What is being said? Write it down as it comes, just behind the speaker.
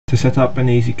To set up an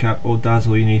EZcap or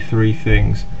dazzle you need three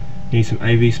things. You need some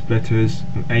AV splitters,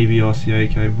 an AV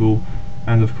RCA cable,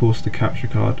 and of course the capture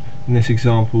card. In this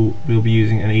example we'll be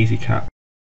using an EZcap.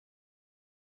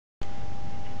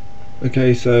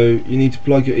 Okay, so you need to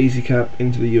plug your EZcap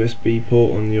into the USB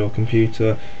port on your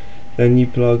computer. Then you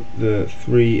plug the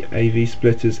three AV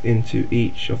splitters into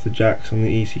each of the jacks on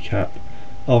the EZcap.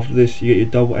 After this you get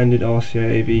your double-ended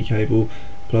RCA AV cable,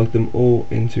 plug them all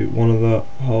into one of the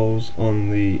holes on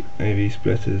the AV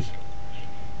splitters.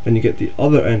 Then you get the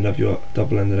other end of your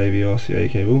double-ended AV RCA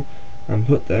cable and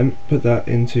put that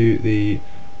into the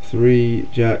three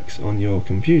jacks on your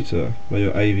computer where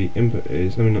your AV input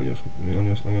is. I mean, not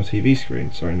on your TV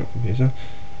screen. Sorry, not computer.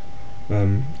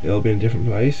 It'll be in a different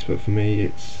place, but for me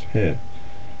it's here.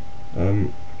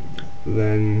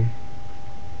 Then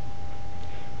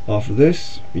after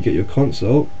this, you get your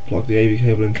console. Plug the AV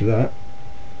cable into that.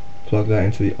 Plug that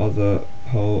into the other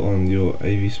hole on your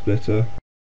AV splitter.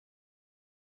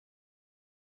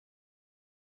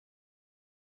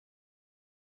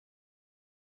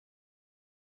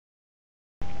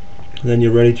 Then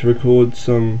you're ready to record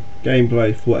some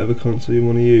gameplay for whatever console you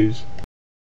want to use.